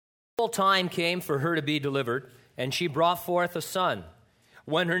Time came for her to be delivered, and she brought forth a son.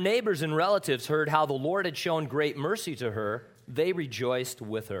 When her neighbors and relatives heard how the Lord had shown great mercy to her, they rejoiced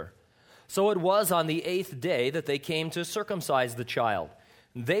with her. So it was on the 8th day that they came to circumcise the child.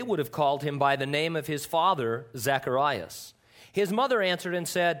 They would have called him by the name of his father, Zacharias. His mother answered and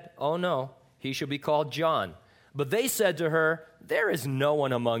said, "Oh no, he shall be called John." But they said to her, "There is no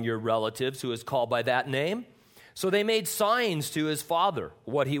one among your relatives who is called by that name." So they made signs to his father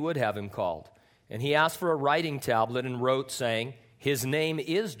what he would have him called. And he asked for a writing tablet and wrote, saying, "His name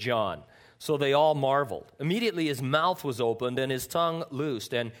is John." So they all marveled. Immediately his mouth was opened and his tongue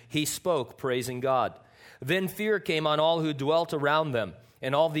loosed, and he spoke, praising God. Then fear came on all who dwelt around them,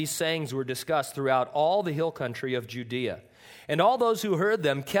 and all these sayings were discussed throughout all the hill country of Judea. And all those who heard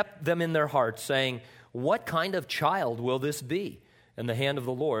them kept them in their hearts, saying, "What kind of child will this be?" And the hand of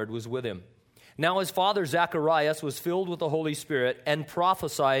the Lord was with him. Now his father Zacharias was filled with the Holy Spirit and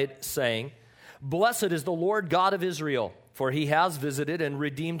prophesied, saying, "Blessed is the Lord God of Israel, for he has visited and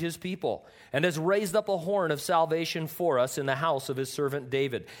redeemed his people, and has raised up a horn of salvation for us in the house of his servant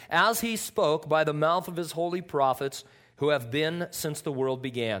David, as he spoke by the mouth of his holy prophets, who have been since the world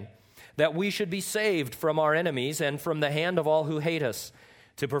began, that we should be saved from our enemies and from the hand of all who hate us,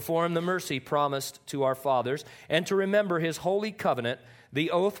 to perform the mercy promised to our fathers, and to remember his holy covenant, the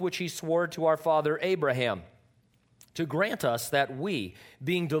oath which he swore to our father Abraham, to grant us that we,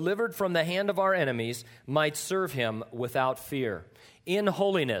 being delivered from the hand of our enemies, might serve him without fear, in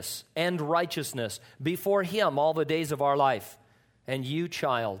holiness and righteousness before him all the days of our life. And you,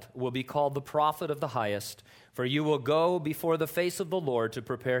 child, will be called the prophet of the highest, for you will go before the face of the Lord to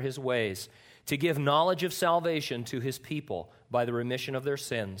prepare his ways, to give knowledge of salvation to his people by the remission of their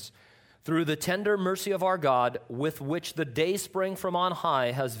sins, through the tender mercy of our God, with which the dayspring from on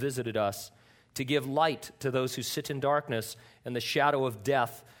high has visited us, to give light to those who sit in darkness and the shadow of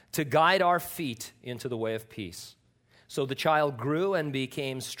death, to guide our feet into the way of peace. So the child grew and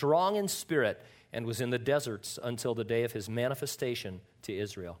became strong in spirit and was in the deserts until the day of his manifestation to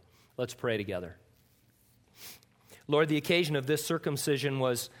Israel. Let's pray together. Lord, the occasion of this circumcision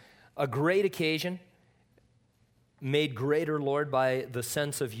was a great occasion, made greater, Lord, by the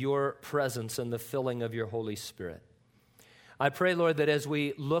sense of your presence and the filling of your Holy Spirit. I pray, Lord, that as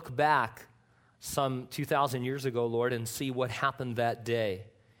we look back some 2,000 years ago, Lord, and see what happened that day,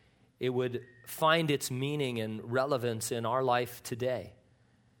 it would find its meaning and relevance in our life today,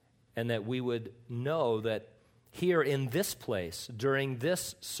 and that we would know that here in this place, during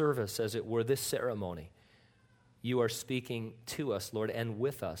this service, as it were, this ceremony, you are speaking to us, Lord, and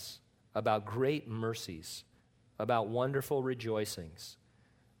with us about great mercies, about wonderful rejoicings,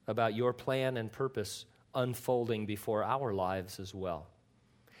 about your plan and purpose unfolding before our lives as well.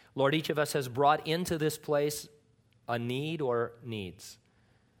 Lord, each of us has brought into this place a need or needs.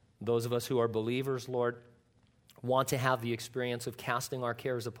 Those of us who are believers, Lord, want to have the experience of casting our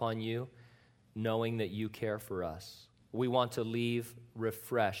cares upon you, knowing that you care for us. We want to leave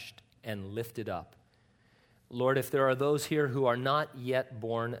refreshed and lifted up. Lord, if there are those here who are not yet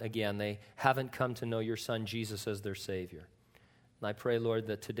born again, they haven't come to know your Son Jesus as their Savior. And I pray, Lord,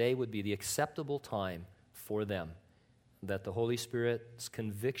 that today would be the acceptable time for them, that the Holy Spirit's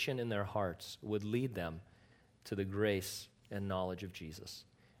conviction in their hearts would lead them to the grace and knowledge of Jesus.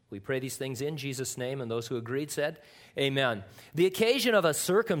 We pray these things in Jesus' name, and those who agreed said, amen. The occasion of a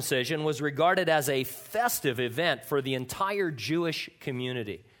circumcision was regarded as a festive event for the entire Jewish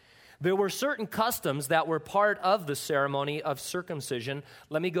community. There were certain customs that were part of the ceremony of circumcision.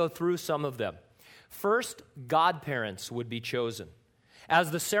 Let me go through some of them. First, godparents would be chosen. As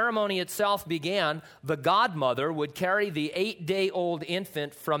the ceremony itself began, the godmother would carry the 8-day-old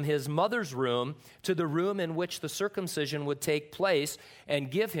infant from his mother's room to the room in which the circumcision would take place and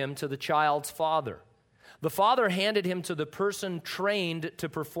give him to the child's father. The father handed him to the person trained to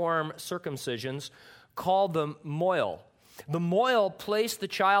perform circumcisions, called the moil. The moil placed the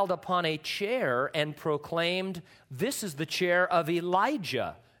child upon a chair and proclaimed, "This is the chair of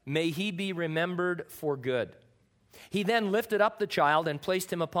Elijah. May he be remembered for good." He then lifted up the child and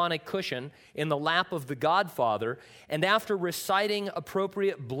placed him upon a cushion in the lap of the godfather, and after reciting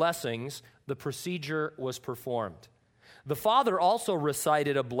appropriate blessings, the procedure was performed. The father also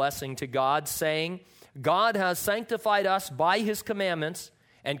recited a blessing to God, saying, "God has sanctified us by his commandments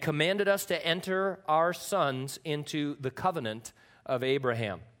and commanded us to enter our sons into the covenant of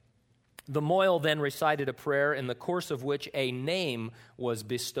Abraham." The moil then recited a prayer in the course of which a name was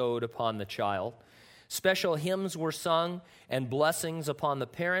bestowed upon the child. Special hymns were sung and blessings upon the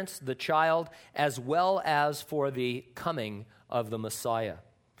parents, the child, as well as for the coming of the Messiah.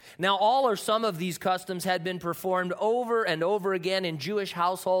 Now, all or some of these customs had been performed over and over again in Jewish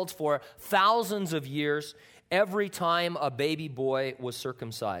households for thousands of years, every time a baby boy was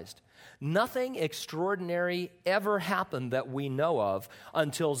circumcised. Nothing extraordinary ever happened that we know of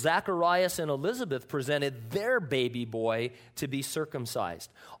until Zacharias and Elizabeth presented their baby boy to be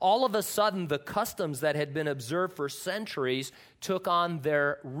circumcised. All of a sudden, the customs that had been observed for centuries took on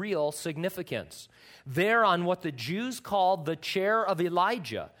their real significance. There, on what the Jews called the chair of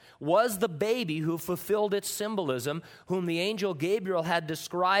Elijah, was the baby who fulfilled its symbolism, whom the angel Gabriel had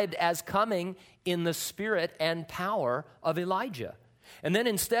described as coming in the spirit and power of Elijah. And then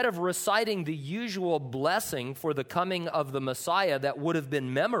instead of reciting the usual blessing for the coming of the Messiah that would have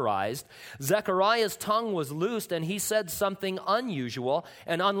been memorized, Zechariah's tongue was loosed and he said something unusual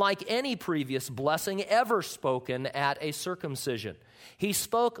and unlike any previous blessing ever spoken at a circumcision. He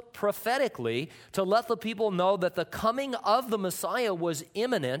spoke prophetically to let the people know that the coming of the Messiah was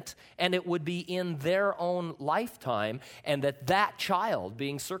imminent and it would be in their own lifetime, and that child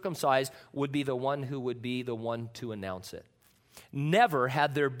being circumcised would be the one who would be the one to announce it. Never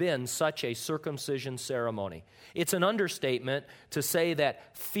had there been such a circumcision ceremony. It's an understatement to say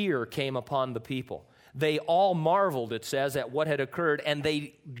that fear came upon the people. They all marveled, it says, at what had occurred, and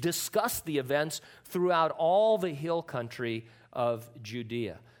they discussed the events throughout all the hill country of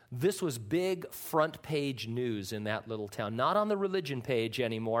Judea. This was big front page news in that little town. Not on the religion page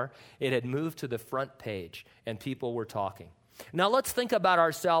anymore. It had moved to the front page, and people were talking. Now let's think about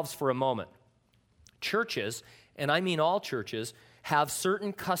ourselves for a moment. Churches, and I mean all churches, have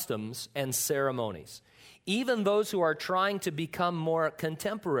certain customs and ceremonies. Even those who are trying to become more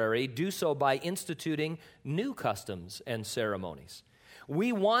contemporary do so by instituting new customs and ceremonies.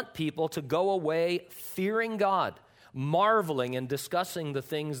 We want people to go away fearing God, marveling and discussing the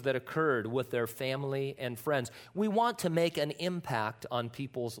things that occurred with their family and friends. We want to make an impact on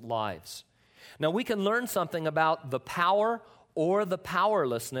people's lives. Now, we can learn something about the power or the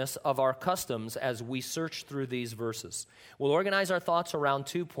powerlessness of our customs as we search through these verses. We'll organize our thoughts around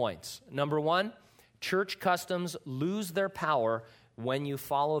 2 points. Number one, church customs lose their power when you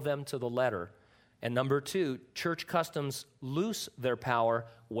follow them to the letter. And number two, church customs lose their power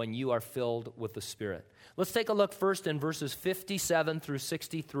when you are filled with the Spirit. Let's take a look first in verses 57 through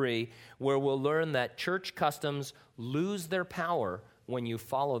 63, where we'll learn that church customs lose their power when you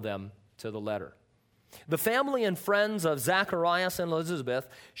follow them to the letter. The family and friends of Zacharias and Elizabeth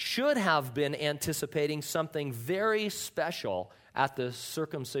should have been anticipating something very special at the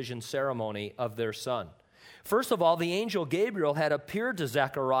circumcision ceremony of their son. First of all, the angel Gabriel had appeared to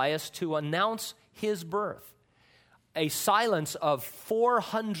Zacharias to announce his birth. A silence of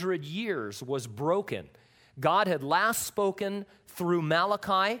 400 years was broken. God had last spoken through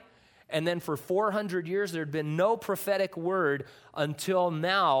Malachi, and then for 400 years there had been no prophetic word until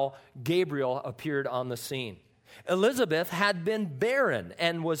now Gabriel appeared on the scene. Elizabeth had been barren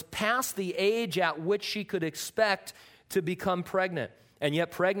and was past the age at which she could expect to become pregnant. And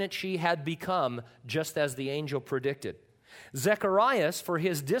yet pregnant she had become, just as the angel predicted. Zacharias, for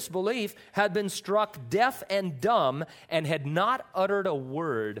his disbelief, had been struck deaf and dumb and had not uttered a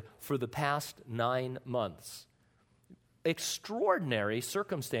word for the past 9 months. Extraordinary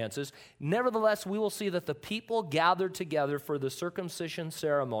circumstances. Nevertheless, we will see that the people gathered together for the circumcision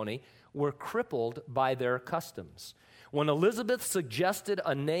ceremony were crippled by their customs. When Elizabeth suggested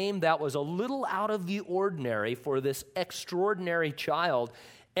a name that was a little out of the ordinary for this extraordinary child,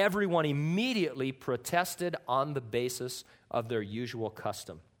 everyone immediately protested on the basis of their usual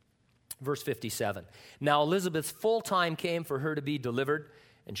custom. Verse 57, now Elizabeth's full time came for her to be delivered,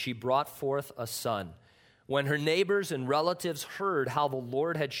 and she brought forth a son. When her neighbors and relatives heard how the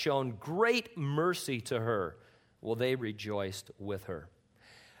Lord had shown great mercy to her, well, they rejoiced with her.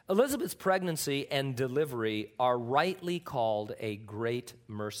 Elizabeth's pregnancy and delivery are rightly called a great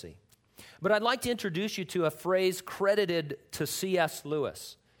mercy. But I'd like to introduce you to a phrase credited to C.S.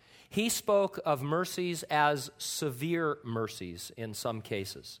 Lewis. He spoke of mercies as severe mercies in some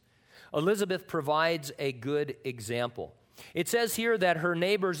cases. Elizabeth provides a good example. It says here that her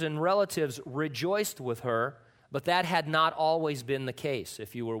neighbors and relatives rejoiced with her, but that had not always been the case.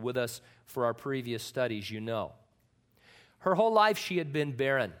 If you were with us for our previous studies, you know. Her whole life she had been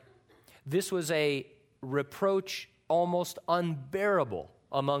barren. This was a reproach almost unbearable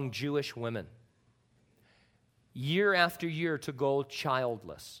among Jewish women. Year after year to go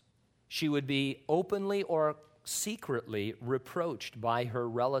childless. She would be openly or secretly reproached by her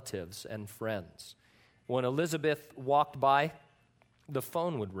relatives and friends. When Elizabeth walked by, the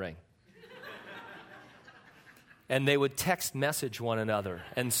phone would ring. And they would text message one another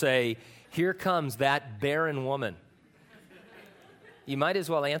and say, here comes that barren woman. You might as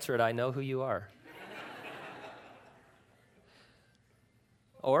well answer it, I know who you are.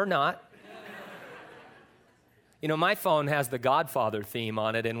 Or not. You know, my phone has the Godfather theme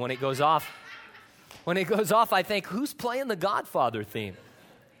on it, and when it goes off, I think, who's playing the Godfather theme?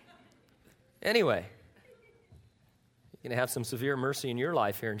 Anyway, you're going to have some severe mercy in your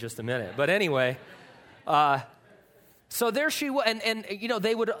life here in just a minute. But anyway, so there she was, and you know,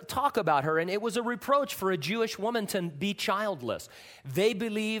 they would talk about her, and it was a reproach for a Jewish woman to be childless. They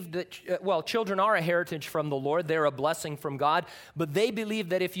believed that, children are a heritage from the Lord. They're a blessing from God. But they believed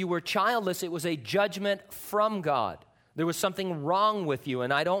that if you were childless, it was a judgment from God. There was something wrong with you,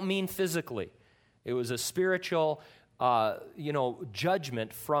 and I don't mean physically. It was a spiritual,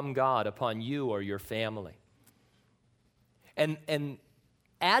 judgment from God upon you or your family. And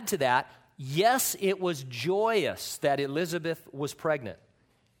add to that, yes, it was joyous that Elizabeth was pregnant,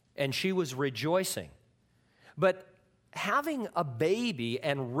 and she was rejoicing. But having a baby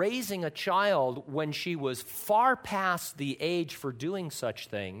and raising a child when she was far past the age for doing such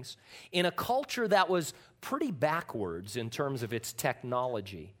things, in a culture that was pretty backwards in terms of its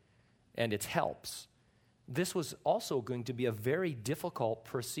technology and its helps, this was also going to be a very difficult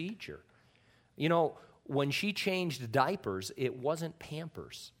procedure. You know, when she changed diapers, it wasn't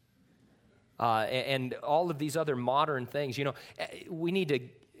Pampers. And all of these other modern things, you know, we need to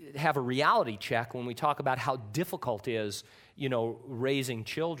have a reality check when we talk about how difficult it is, you know, raising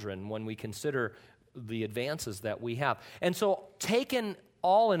children when we consider the advances that we have. And so, taken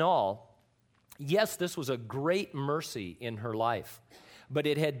all in all, yes, this was a great mercy in her life, but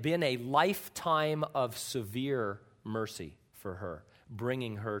it had been a lifetime of severe mercy for her,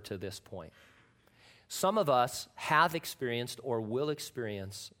 bringing her to this point. Some of us have experienced or will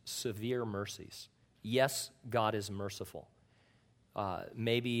experience severe mercies. Yes, God is merciful.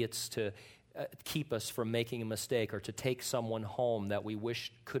 Maybe it's to keep us from making a mistake or to take someone home that we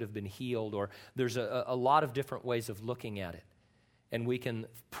wish could have been healed, or there's a lot of different ways of looking at it. And we can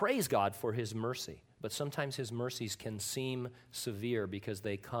praise God for His mercy, but sometimes His mercies can seem severe because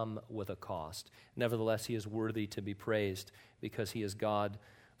they come with a cost. Nevertheless, He is worthy to be praised because He is God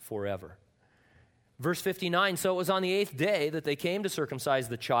forever. Verse 59, so it was on the 8th day that they came to circumcise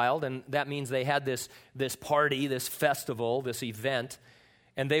the child, and that means they had this party, this festival, this event,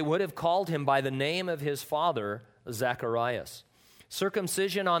 and they would have called him by the name of his father, Zacharias.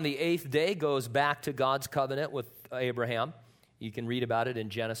 Circumcision on the 8th day goes back to God's covenant with Abraham. You can read about it in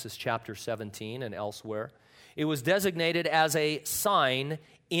Genesis chapter 17 and elsewhere. It was designated as a sign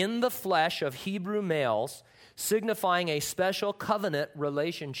in the flesh of Hebrew males, signifying a special covenant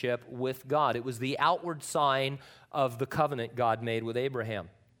relationship with God. It was the outward sign of the covenant God made with Abraham.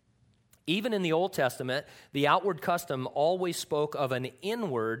 Even in the Old Testament, the outward custom always spoke of an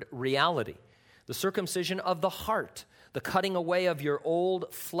inward reality, the circumcision of the heart, the cutting away of your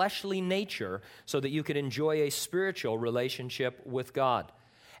old fleshly nature so that you could enjoy a spiritual relationship with God.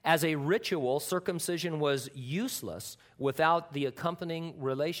 As a ritual, circumcision was useless without the accompanying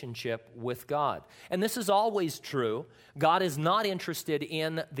relationship with God. And this is always true. God is not interested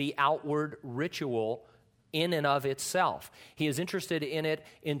in the outward ritual in and of itself. He is interested in it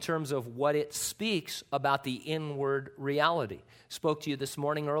in terms of what it speaks about the inward reality. Spoke to you this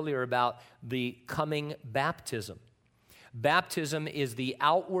morning earlier about the coming baptism. Baptism is the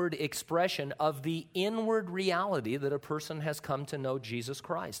outward expression of the inward reality that a person has come to know Jesus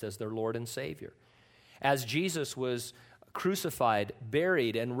Christ as their Lord and Savior. As Jesus was crucified,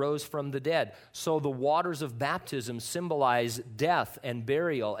 buried, and rose from the dead, so the waters of baptism symbolize death and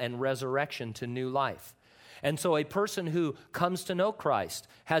burial and resurrection to new life. And so a person who comes to know Christ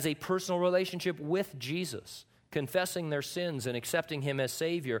has a personal relationship with Jesus, confessing their sins and accepting Him as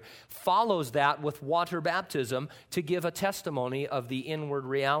Savior, follows that with water baptism to give a testimony of the inward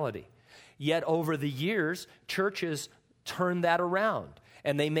reality. Yet over the years, churches turn that around,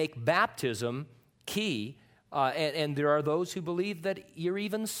 and they make baptism key, and there are those who believe that you're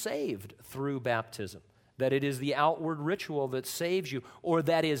even saved through baptism, that it is the outward ritual that saves you, or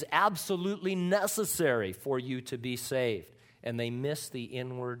that is absolutely necessary for you to be saved, and they miss the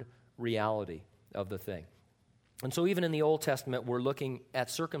inward reality of the thing. And so even in the Old Testament, we're looking at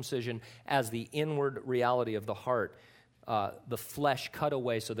circumcision as the inward reality of the heart, the flesh cut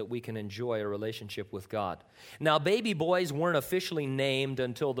away so that we can enjoy a relationship with God. Now, baby boys weren't officially named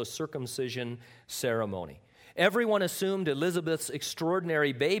until the circumcision ceremony. Everyone assumed Elizabeth's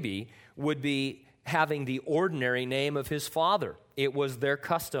extraordinary baby would be having the ordinary name of his father. It was their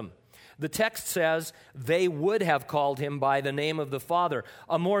custom. The text says they would have called him by the name of the father.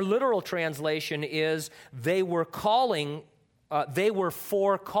 A more literal translation is they were forecalling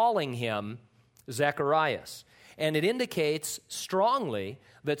him Zacharias. And it indicates strongly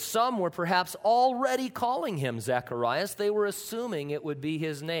that some were perhaps already calling him Zacharias. They were assuming it would be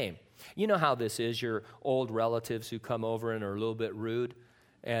his name. You know how this is, your old relatives who come over and are a little bit rude,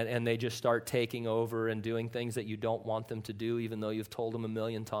 and they just start taking over and doing things that you don't want them to do, even though you've told them a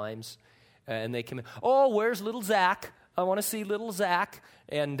million times. And they come in, oh, where's little Zach? I want to see little Zach.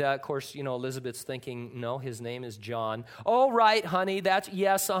 And, of course, Elizabeth's thinking, no, his name is John. Oh, right, honey,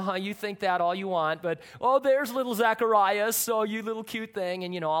 yes, you think that all you want. But, oh, there's little Zacharias, so you little cute thing,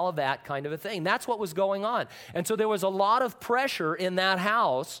 and, all of that kind of a thing. That's what was going on. And so there was a lot of pressure in that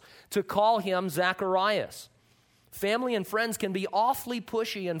house to call him Zacharias. Family and friends can be awfully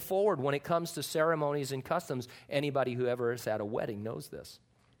pushy and forward when it comes to ceremonies and customs. Anybody who ever has had a wedding knows this.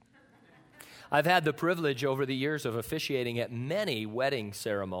 I've had the privilege over the years of officiating at many wedding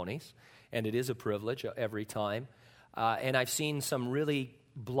ceremonies, and it is a privilege every time. And I've seen some really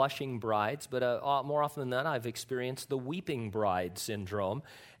blushing brides, but more often than that, I've experienced the weeping bride syndrome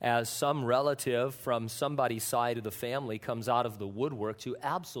as some relative from somebody's side of the family comes out of the woodwork to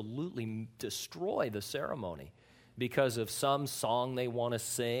absolutely destroy the ceremony because of some song they want to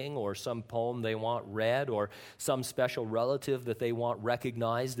sing or some poem they want read or some special relative that they want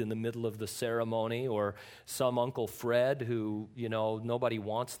recognized in the middle of the ceremony or some Uncle Fred who, nobody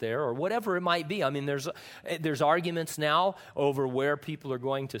wants there or whatever it might be. I mean, there's arguments now over where people are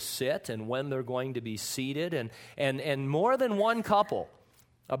going to sit and when they're going to be seated and more than one couple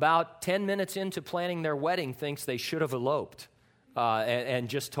about 10 minutes into planning their wedding thinks they should have eloped. And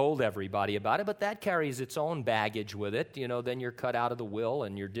just told everybody about it, but that carries its own baggage with it. Then you're cut out of the will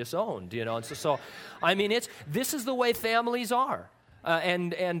and you're disowned. And so I mean, this is the way families are,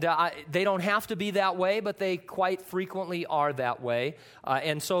 and they don't have to be that way, but they quite frequently are that way.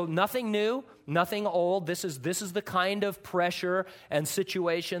 And so nothing new, nothing old. This is the kind of pressure and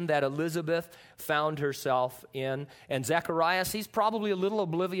situation that Elizabeth found herself in. And Zacharias, he's probably a little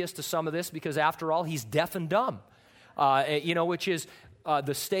oblivious to some of this because, after all, he's deaf and dumb. Which is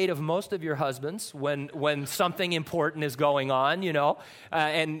the state of most of your husbands when something important is going on,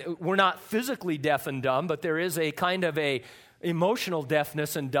 and we're not physically deaf and dumb, but there is a kind of a emotional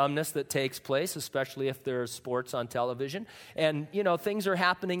deafness and dumbness that takes place, especially if there's sports on television. And, things are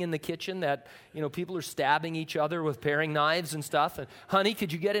happening in the kitchen that, people are stabbing each other with paring knives and stuff. And, honey,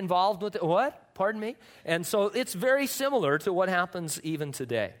 could you get involved with it? What? Pardon me? And so it's very similar to what happens even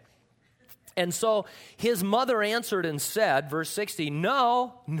today. And so his mother answered and said, verse 60,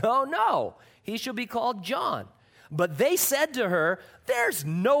 no, he shall be called John. But they said to her, there's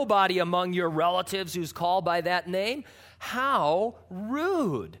nobody among your relatives who's called by that name. How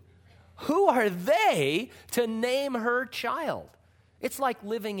rude. Who are they to name her child? It's like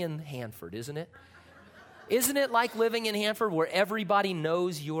living in Hanford, isn't it? Isn't it like living in Hanford where everybody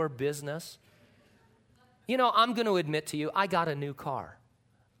knows your business? I'm going to admit to you, I got a new car.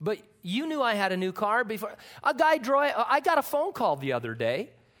 But you knew I had a new car before. I got a phone call the other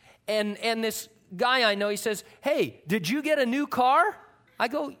day, and this guy I know, he says, hey, did you get a new car? I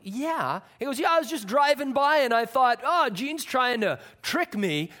go, yeah. He goes, yeah, I was just driving by, and I thought, Gene's trying to trick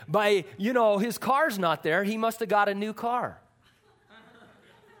me by, his car's not there. He must have got a new car.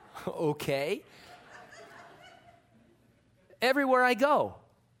 Okay. Everywhere I go.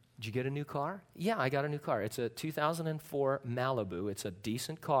 Did you get a new car? Yeah, I got a new car. It's a 2004 Malibu. It's a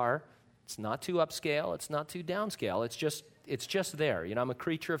decent car. It's not too upscale. It's not too downscale. It's just there. I'm a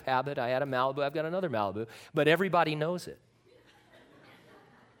creature of habit. I had a Malibu. I've got another Malibu. But everybody knows it.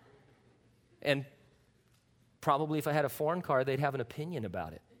 And probably if I had a foreign car, they'd have an opinion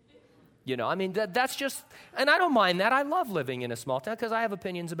about it. That's just, and I don't mind that. I love living in a small town because I have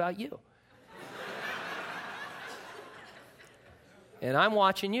opinions about you. And I'm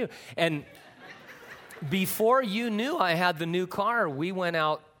watching you. And before you knew I had the new car, we went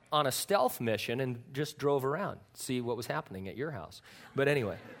out on a stealth mission and just drove around, see what was happening at your house. But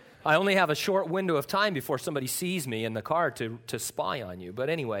anyway, I only have a short window of time before somebody sees me in the car to spy on you.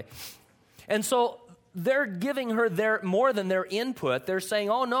 But anyway, and so they're giving her more than their input. They're saying,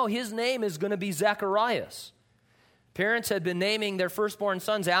 oh no, his name is going to be Zacharias. Parents had been naming their firstborn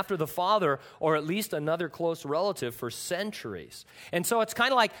sons after the father or at least another close relative for centuries. And so it's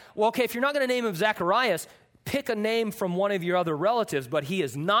kind of like, well, okay, if you're not going to name him Zacharias, pick a name from one of your other relatives, but he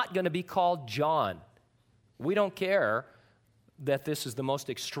is not going to be called John. We don't care that this is the most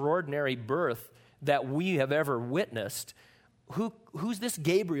extraordinary birth that we have ever witnessed. Who's this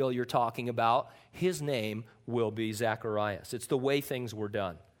Gabriel you're talking about? His name will be Zacharias. It's the way things were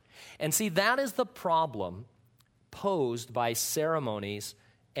done. And see, that is the problem posed by ceremonies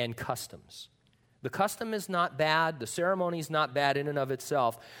and customs. The custom is not bad. The ceremony is not bad in and of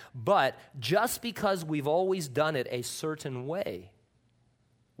itself. But just because we've always done it a certain way,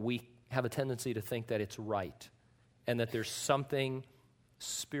 we have a tendency to think that it's right and that there's something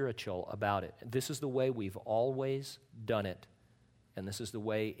spiritual about it. This is the way we've always done it, and this is the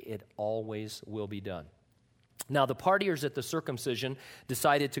way it always will be done. Now, the partiers at the circumcision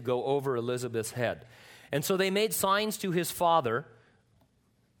decided to go over Elizabeth's head. And so they made signs to his father,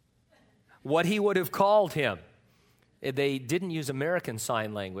 what he would have called him. They didn't use American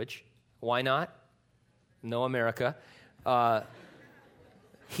Sign Language. Why not? No America.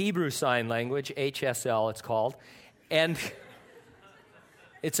 Hebrew Sign Language, HSL it's called. And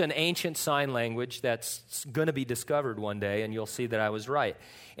it's an ancient sign language that's going to be discovered one day, and you'll see that I was right.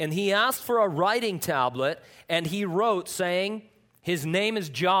 And he asked for a writing tablet, and he wrote saying, his name is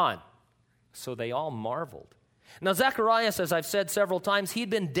John. So they all marveled. Now, Zacharias, as I've said several times, he'd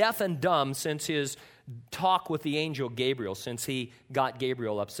been deaf and dumb since his talk with the angel Gabriel, since he got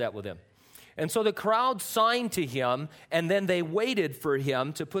Gabriel upset with him. And so the crowd signed to him, and then they waited for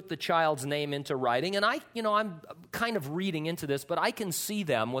him to put the child's name into writing. And I'm kind of reading into this, but I can see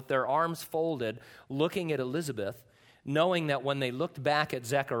them with their arms folded, looking at Elizabeth, knowing that when they looked back at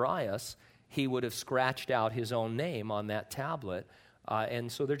Zacharias, he would have scratched out his own name on that tablet.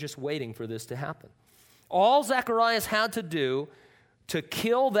 And so they're just waiting for this to happen. All Zacharias had to do to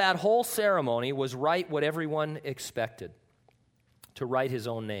kill that whole ceremony was write what everyone expected, to write his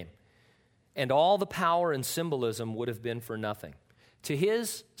own name. And all the power and symbolism would have been for nothing. To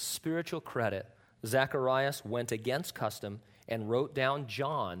his spiritual credit, Zacharias went against custom and wrote down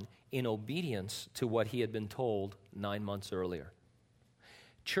John in obedience to what he had been told 9 months earlier.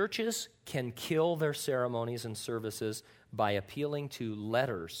 Churches can kill their ceremonies and services by appealing to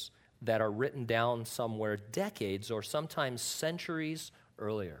letters that are written down somewhere decades or sometimes centuries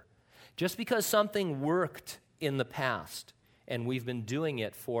earlier. Just because something worked in the past and we've been doing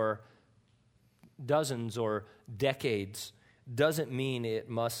it for dozens or decades doesn't mean it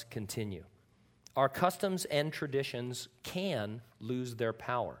must continue. Our customs and traditions can lose their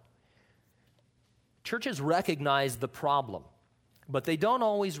power. Churches recognize the problem, but they don't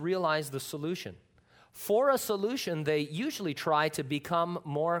always realize the solution. For a solution, they usually try to become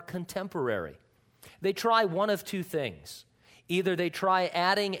more contemporary. They try one of two things. Either they try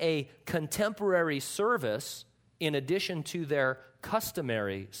adding a contemporary service in addition to their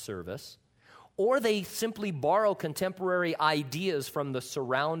customary service, or they simply borrow contemporary ideas from the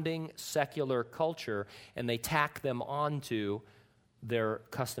surrounding secular culture and they tack them onto their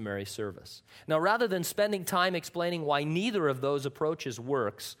customary service. Now, rather than spending time explaining why neither of those approaches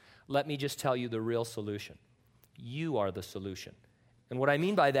works, let me just tell you the real solution. You are the solution. And what I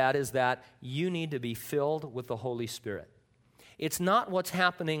mean by that is that you need to be filled with the Holy Spirit. It's not what's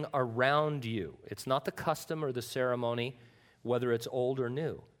happening around you. It's not the custom or the ceremony, whether it's old or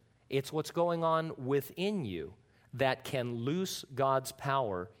new. It's what's going on within you that can loose God's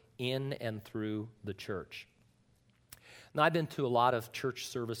power in and through the church. Now, I've been to a lot of church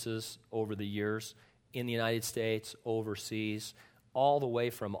services over the years in the United States, overseas, all the way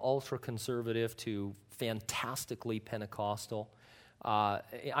from ultra-conservative to fantastically Pentecostal.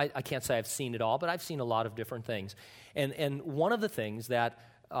 I can't say I've seen it all, but I've seen a lot of different things. And one of the things that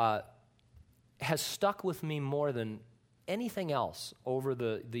has stuck with me more than anything else over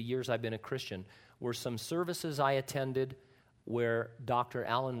the years I've been a Christian were some services I attended where Dr.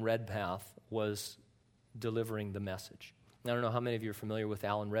 Alan Redpath was delivering the message. I don't know how many of you are familiar with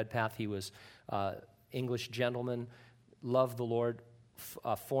Alan Redpath. He was English gentleman, loved the Lord,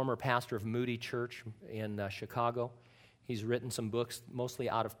 former pastor of Moody Church in Chicago. He's written some books, mostly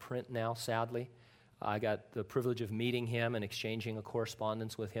out of print now, sadly. I got the privilege of meeting him and exchanging a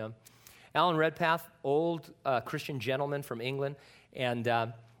correspondence with him. Alan Redpath, old Christian gentleman from England, and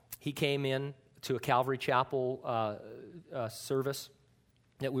he came in to a Calvary Chapel service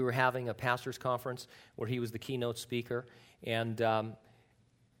that we were having, a pastor's conference, where he was the keynote speaker. And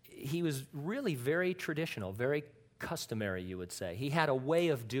he was really very traditional, very customary, you would say. He had a way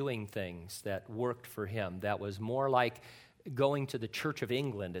of doing things that worked for him that was more like going to the Church of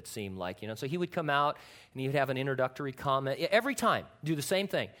England, it seemed like. So he would come out and he would have an introductory comment. Every time, do the same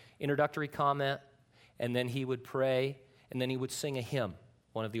thing. Introductory comment, and then he would pray, and then he would sing a hymn,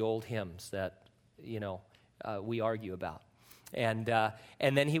 one of the old hymns that, we argue about. And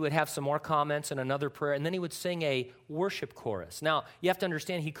then he would have some more comments and another prayer, and then he would sing a worship chorus. Now, you have to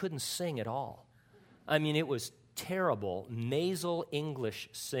understand, he couldn't sing at all. I mean, it was terrible, nasal English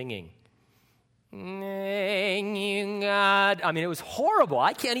singing. God. I mean, it was horrible.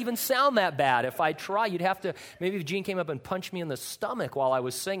 I can't even sound that bad. If I try, you'd have to, maybe if Gene came up and punched me in the stomach while I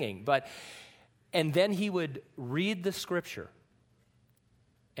was singing. But And then he would read the scripture,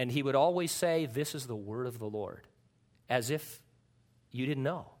 and he would always say, "This is the word of the Lord," as if you didn't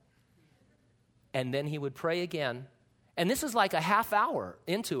know. And then he would pray again, and this is like a half hour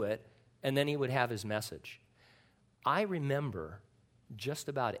into it, and then he would have his message. I remember just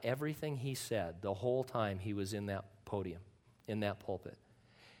about everything he said the whole time he was in that podium, in that pulpit.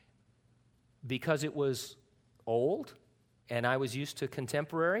 Because it was old, and I was used to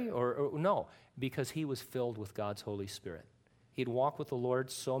contemporary, or no, because he was filled with God's Holy Spirit. He'd walked with the Lord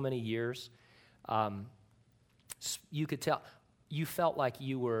so many years. You could tell, you felt like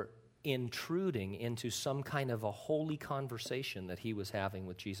you were intruding into some kind of a holy conversation that he was having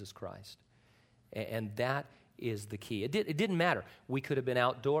with Jesus Christ. And that is the key. It didn't matter. We could have been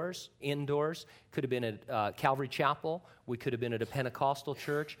outdoors, indoors, could have been at Calvary Chapel, we could have been at a Pentecostal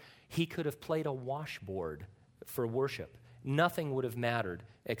church. He could have played a washboard for worship. Nothing would have mattered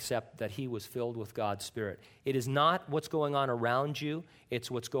except that he was filled with God's Spirit. It is not what's going on around you, it's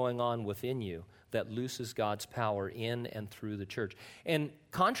what's going on within you that looses God's power in and through the church. And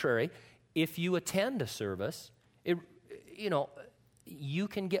contrary, if you attend a service, you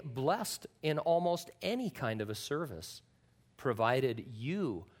can get blessed in almost any kind of a service, provided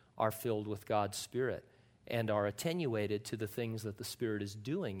you are filled with God's Spirit and are attenuated to the things that the Spirit is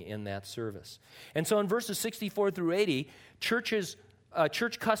doing in that service. And so in verses 64 through 80,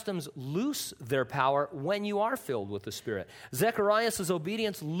 church customs loose their power when you are filled with the Spirit. Zechariah's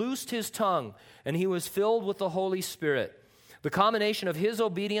obedience loosed his tongue, and he was filled with the Holy Spirit. The combination of his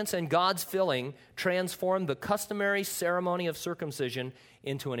obedience and God's filling transformed the customary ceremony of circumcision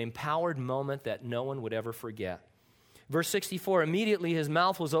into an empowered moment that no one would ever forget. Verse 64, immediately his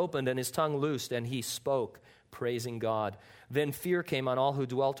mouth was opened and his tongue loosed, and he spoke, praising God. Then fear came on all who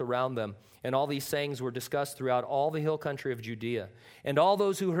dwelt around them, and all these sayings were discussed throughout all the hill country of Judea. And all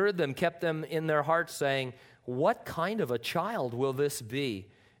those who heard them kept them in their hearts, saying, "What kind of a child will this be?"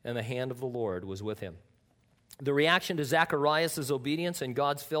 And the hand of the Lord was with him. The reaction to Zacharias' obedience and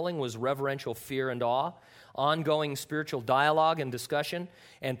God's filling was reverential fear and awe, ongoing spiritual dialogue and discussion,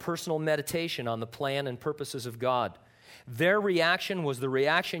 and personal meditation on the plan and purposes of God. Their reaction was the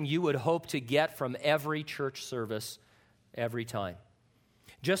reaction you would hope to get from every church service every time.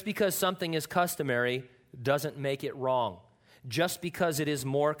 Just because something is customary doesn't make it wrong. Just because it is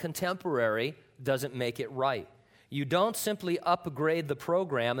more contemporary doesn't make it right. You don't simply upgrade the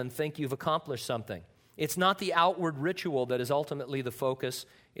program and think you've accomplished something. It's not the outward ritual that is ultimately the focus.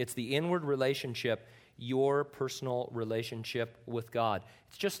 It's the inward relationship, your personal relationship with God.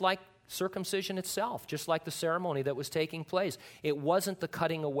 It's just like circumcision itself, just like the ceremony that was taking place. It wasn't the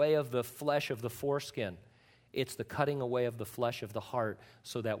cutting away of the flesh of the foreskin. It's the cutting away of the flesh of the heart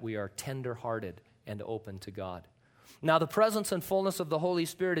so that we are tender-hearted and open to God. Now, the presence and fullness of the Holy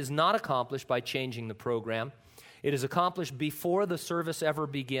Spirit is not accomplished by changing the program. It is accomplished before the service ever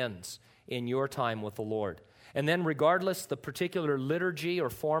begins in your time with the Lord. And then regardless the particular liturgy or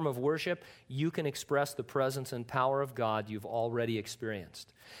form of worship, you can express the presence and power of God you've already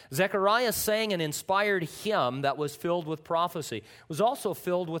experienced. Zechariah sang an inspired hymn that was filled with prophecy. It was also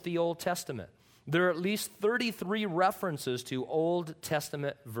filled with the Old Testament. There are at least 33 references to Old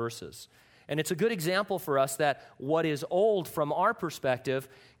Testament verses. And it's a good example for us that what is old from our perspective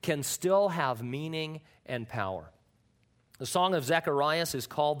can still have meaning and power. The Song of Zacharias is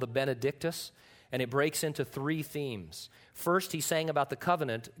called the Benedictus, and it breaks into 3 themes. First, he sang about the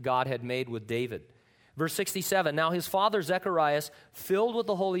covenant God had made with David. Verse 67, now his father Zecharias, filled with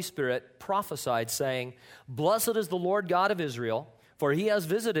the Holy Spirit, prophesied, saying, "Blessed is the Lord God of Israel, for he has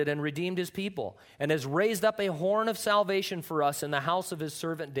visited and redeemed his people, and has raised up a horn of salvation for us in the house of his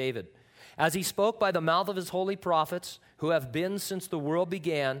servant David. As he spoke by the mouth of his holy prophets, who have been since the world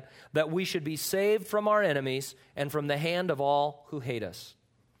began, that we should be saved from our enemies and from the hand of all who hate us."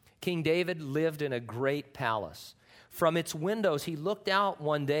 King David lived in a great palace. From its windows he looked out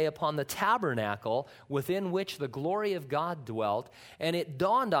one day upon the tabernacle within which the glory of God dwelt, and it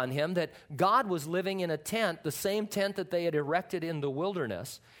dawned on him that God was living in a tent, the same tent that they had erected in the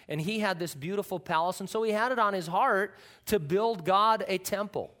wilderness, and he had this beautiful palace, and so he had it on his heart to build God a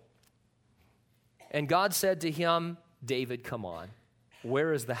temple. And God said to him, "David, come on.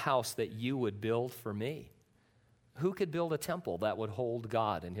 Where is the house that you would build for me?" Who could build a temple that would hold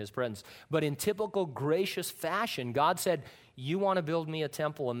God in his presence? But in typical gracious fashion, God said, "You want to build me a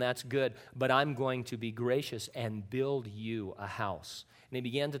temple, and that's good, but I'm going to be gracious and build you a house." And he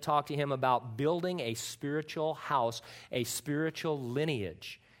began to talk to him about building a spiritual house, a spiritual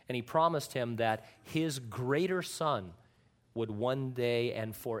lineage. And he promised him that his greater son would one day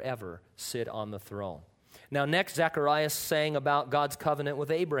and forever sit on the throne. Now, next, Zechariah sang about God's covenant with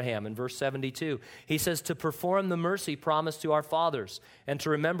Abraham in verse 72. He says, to perform the mercy promised to our fathers and to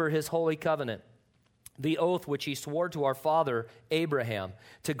remember his holy covenant, the oath which he swore to our father Abraham,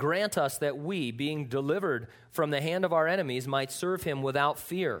 to grant us that we, being delivered from the hand of our enemies, might serve him without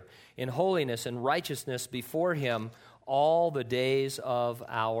fear, in holiness and righteousness before him all the days of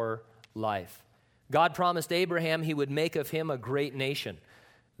our life. God promised Abraham he would make of him a great nation.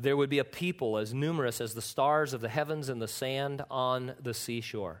 There would be a people as numerous as the stars of the heavens and the sand on the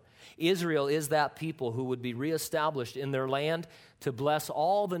seashore. Israel is that people who would be reestablished in their land to bless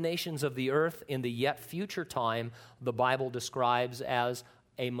all the nations of the earth in the yet future time the Bible describes as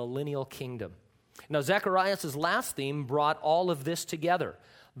a millennial kingdom. Now, Zechariah's last theme brought all of this together.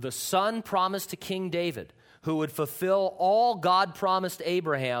 The son promised to King David, who would fulfill all God promised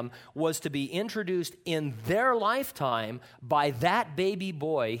Abraham, was to be introduced in their lifetime by that baby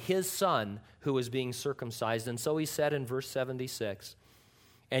boy, his son, who was being circumcised. And so he said in verse 76,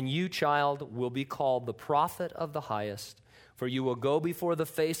 and you, child, will be called the prophet of the highest, for you will go before the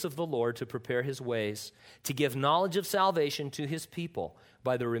face of the Lord to prepare his ways, to give knowledge of salvation to his people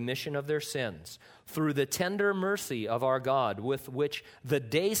by the remission of their sins, through the tender mercy of our God, with which the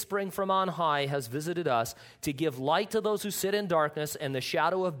dayspring from on high has visited us, to give light to those who sit in darkness and the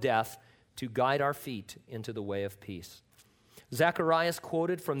shadow of death, to guide our feet into the way of peace. Zechariah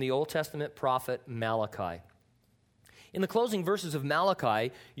quoted from the Old Testament prophet Malachi. In the closing verses of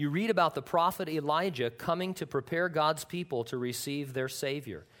Malachi, you read about the prophet Elijah coming to prepare God's people to receive their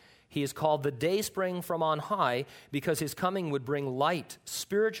Savior. He is called the dayspring from on high because his coming would bring light,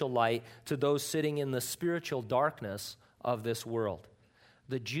 spiritual light, to those sitting in the spiritual darkness of this world.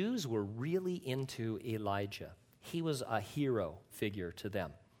 The Jews were really into Elijah. He was a hero figure to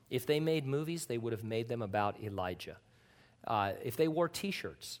them. If they made movies, they would have made them about Elijah. If they wore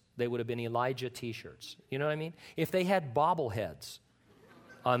T-shirts, they would have been Elijah T-shirts. You know what I mean? If they had bobbleheads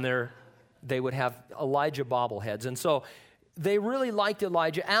on they would have Elijah bobbleheads. And so they really liked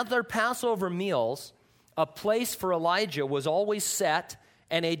Elijah. At their Passover meals, a place for Elijah was always set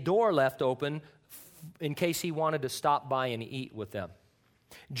and a door left open in case he wanted to stop by and eat with them.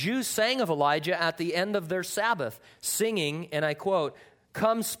 Jews sang of Elijah at the end of their Sabbath, singing, and I quote,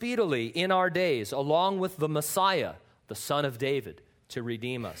 "Come speedily in our days, along with the Messiah, the Son of David, to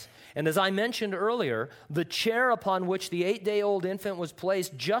redeem us." And as I mentioned earlier, the chair upon which the 8-day-old infant was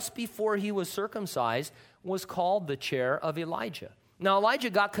placed just before he was circumcised was called the chair of Elijah. Now,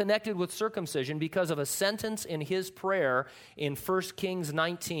 Elijah got connected with circumcision because of a sentence in his prayer in 1 Kings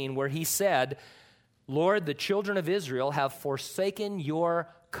 19 where he said, "Lord, the children of Israel have forsaken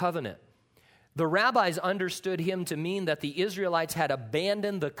your covenant." The rabbis understood him to mean that the Israelites had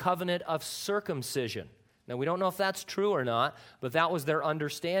abandoned the covenant of circumcision. Now, we don't know if that's true or not, but that was their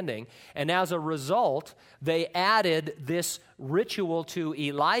understanding. And as a result, they added this ritual to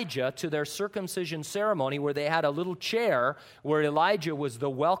Elijah, to their circumcision ceremony, where they had a little chair where Elijah was the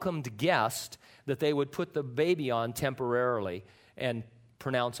welcomed guest that they would put the baby on temporarily and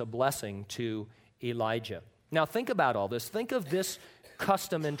pronounce a blessing to Elijah. Now, think about all this. Think of this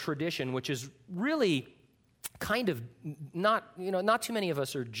custom and tradition, which is really kind of not too many of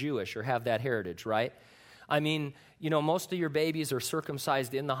us are Jewish or have that heritage, right? I mean, most of your babies are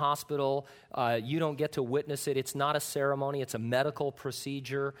circumcised in the hospital. You don't get to witness it. It's not a ceremony. It's a medical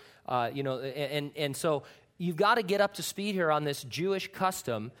procedure. And so you've got to get up to speed here on this Jewish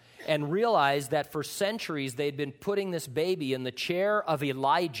custom and realize that for centuries they'd been putting this baby in the chair of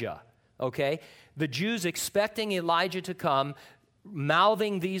Elijah, okay? The Jews expecting Elijah to come,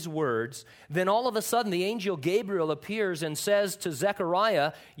 mouthing these words. Then all of a sudden the angel Gabriel appears and says to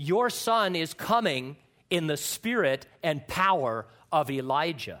Zechariah, "Your son is coming in the spirit and power of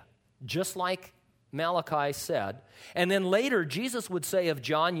Elijah," just like Malachi said. And then later, Jesus would say of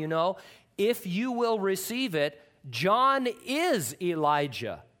John, "If you will receive it, John is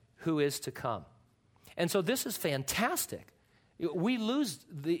Elijah who is to come." And so this is fantastic. We lose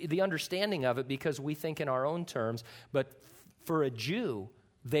the understanding of it because we think in our own terms, but for a Jew,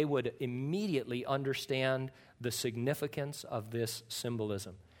 they would immediately understand the significance of this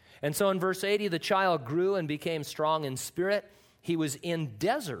symbolism. And so in verse 80, the child grew and became strong in spirit. He was in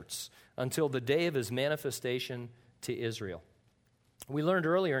deserts until the day of his manifestation to Israel. We learned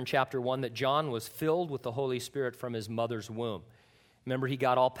earlier in chapter 1 that John was filled with the Holy Spirit from his mother's womb. Remember, he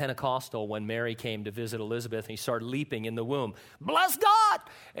got all Pentecostal when Mary came to visit Elizabeth, and he started leaping in the womb. "Bless God!"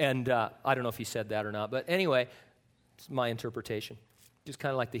 And I don't know if he said that or not, but anyway, it's my interpretation. Just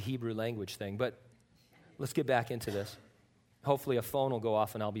kind of like the Hebrew language thing. But let's get back into this. Hopefully a phone will go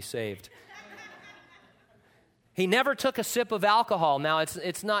off and I'll be saved. He never took a sip of alcohol. Now,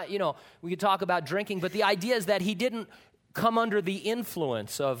 it's not, we could talk about drinking, but the idea is that he didn't come under the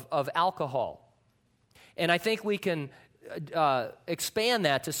influence of alcohol. And I think we can expand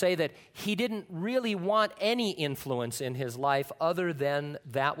that to say that he didn't really want any influence in his life other than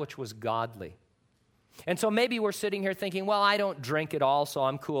that which was godly. And so maybe we're sitting here thinking, well, I don't drink at all, so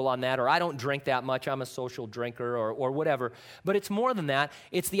I'm cool on that, or I don't drink that much, I'm a social drinker, or whatever. But it's more than that.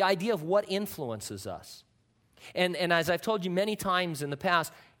 It's the idea of what influences us. And as I've told you many times in the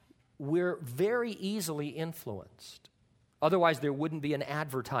past, we're very easily influenced. Otherwise, there wouldn't be an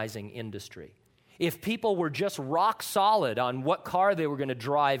advertising industry. If people were just rock solid on what car they were going to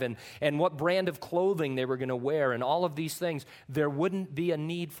drive and what brand of clothing they were going to wear and all of these things, there wouldn't be a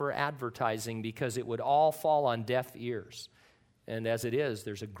need for advertising because it would all fall on deaf ears. And as it is,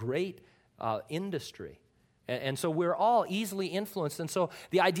 there's a great industry. And so we're all easily influenced. And so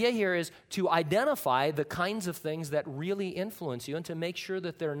the idea here is to identify the kinds of things that really influence you and to make sure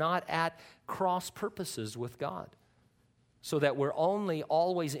that they're not at cross purposes with God, so that we're only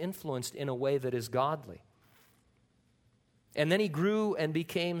always influenced in a way that is godly. And then he grew and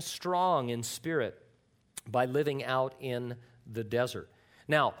became strong in spirit by living out in the desert.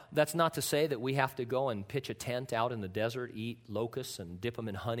 Now, that's not to say that we have to go and pitch a tent out in the desert, eat locusts and dip them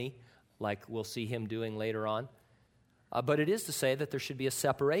in honey, like we'll see him doing later on. But it is to say that there should be a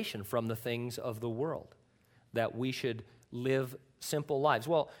separation from the things of the world, that we should live simple lives.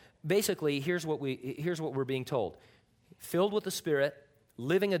 Well, basically, here's what we're being told. Filled with the Spirit,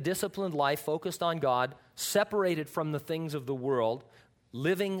 living a disciplined life focused on God, separated from the things of the world,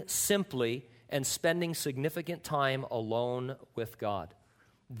 living simply, and spending significant time alone with God.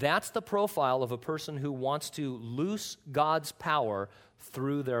 That's the profile of a person who wants to loose God's power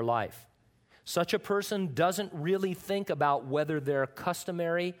through their life. Such a person doesn't really think about whether they're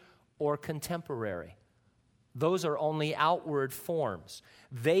customary or contemporary. Those are only outward forms.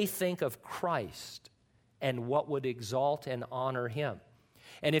 They think of Christ and what would exalt and honor him.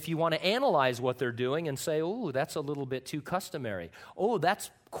 And if you want to analyze what they're doing and say, oh, that's a little bit too customary, oh, that's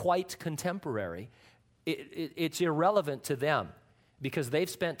quite contemporary, it's irrelevant to them because they've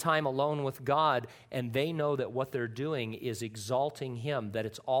spent time alone with God and they know that what they're doing is exalting him, that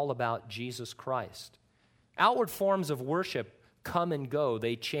it's all about Jesus Christ. Outward forms of worship come and go,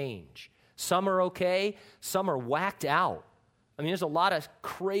 they change. Some are okay, some are whacked out. I mean, there's a lot of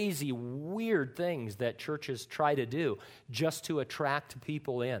crazy, weird things that churches try to do just to attract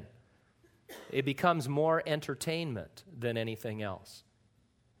people in. It becomes more entertainment than anything else.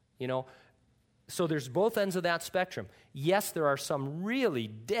 So there's both ends of that spectrum. Yes, there are some really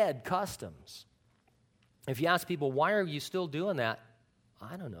dead customs. If you ask people, why are you still doing that?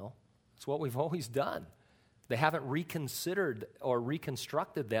 I don't know. It's what we've always done. They haven't reconsidered or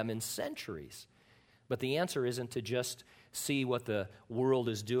reconstructed them in centuries. But the answer isn't to just see what the world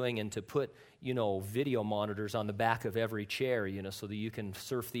is doing and to put, video monitors on the back of every chair, so that you can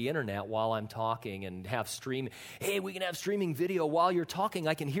surf the internet while I'm talking and have streaming. Hey, we can have streaming video while you're talking.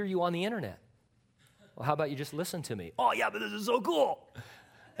 I can hear you on the internet. Well, how about you just listen to me? Oh, yeah, but this is so cool.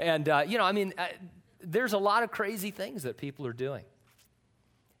 And, there's a lot of crazy things that people are doing.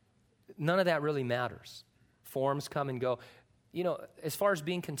 None of that really matters. Forms come and go. As far as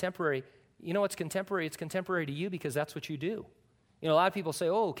being contemporary, what's contemporary? It's contemporary to you because that's what you do. A lot of people say,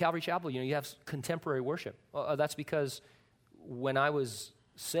 oh, Calvary Chapel, you have contemporary worship. That's because when I was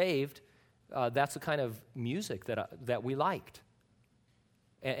saved, that's the kind of music that we liked.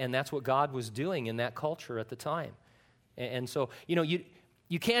 And that's what God was doing in that culture at the time. And so,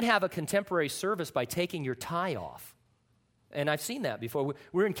 you can't have a contemporary service by taking your tie off. And I've seen that before. We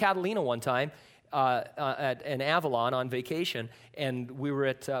were in Catalina one time, at an Avalon on vacation, and we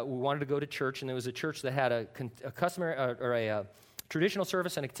wanted to go to church, and there was a church that had a customary or a traditional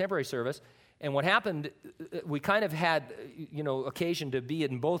service and a contemporary service. And what happened, we kind of had occasion to be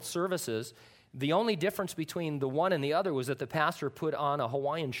in both services. The only difference between the one and the other was that the pastor put on a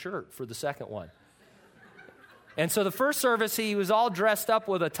Hawaiian shirt for the second one. And so the first service, he was all dressed up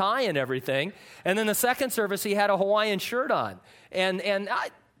with a tie and everything, and then the second service, he had a Hawaiian shirt on. And I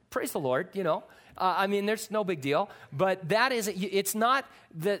praise the Lord, there's no big deal. But it's not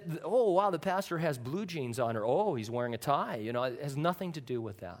that, oh, wow, the pastor has blue jeans on, or, oh, he's wearing a tie. It has nothing to do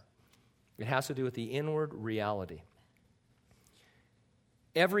with that. It has to do with the inward reality.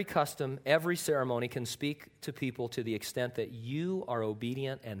 Every custom, every ceremony can speak to people to the extent that you are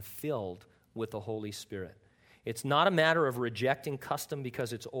obedient and filled with the Holy Spirit. It's not a matter of rejecting custom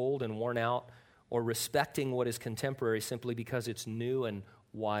because it's old and worn out, or respecting what is contemporary simply because it's new and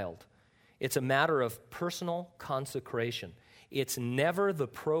wild. It's a matter of personal consecration. It's never the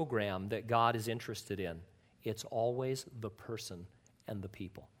program that God is interested in. It's always the person and the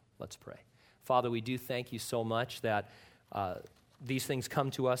people. Let's pray. Father, we do thank you so much that these things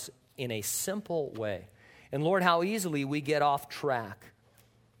come to us in a simple way. And Lord, how easily we get off track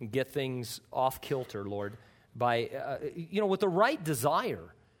and get things off kilter, Lord, by, with the right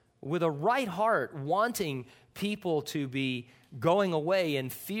desire, with a right heart, wanting people to be going away in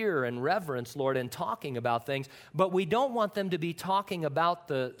fear and reverence, Lord, and talking about things. But we don't want them to be talking about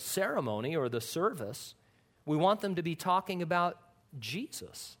the ceremony or the service. We want them to be talking about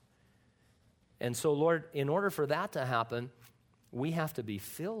Jesus. And so, Lord, in order for that to happen, we have to be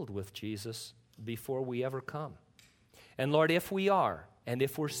filled with Jesus before we ever come. And Lord, if we are, and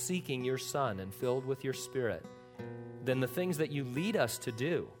if we're seeking your Son and filled with your Spirit, then the things that you lead us to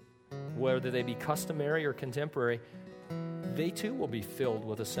do, whether they be customary or contemporary, they too will be filled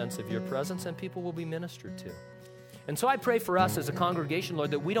with a sense of your presence and people will be ministered to. And so I pray for us as a congregation,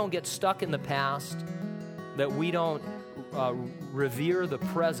 Lord, that we don't get stuck in the past, that we don't revere the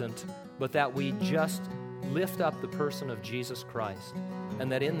present, but that we just lift up the person of Jesus Christ,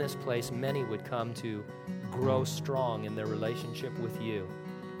 and that in this place many would come to grow strong in their relationship with you,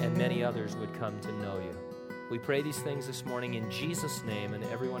 and many others would come to know you. We pray these things this morning in Jesus' name, and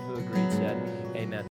everyone who agreed said, amen.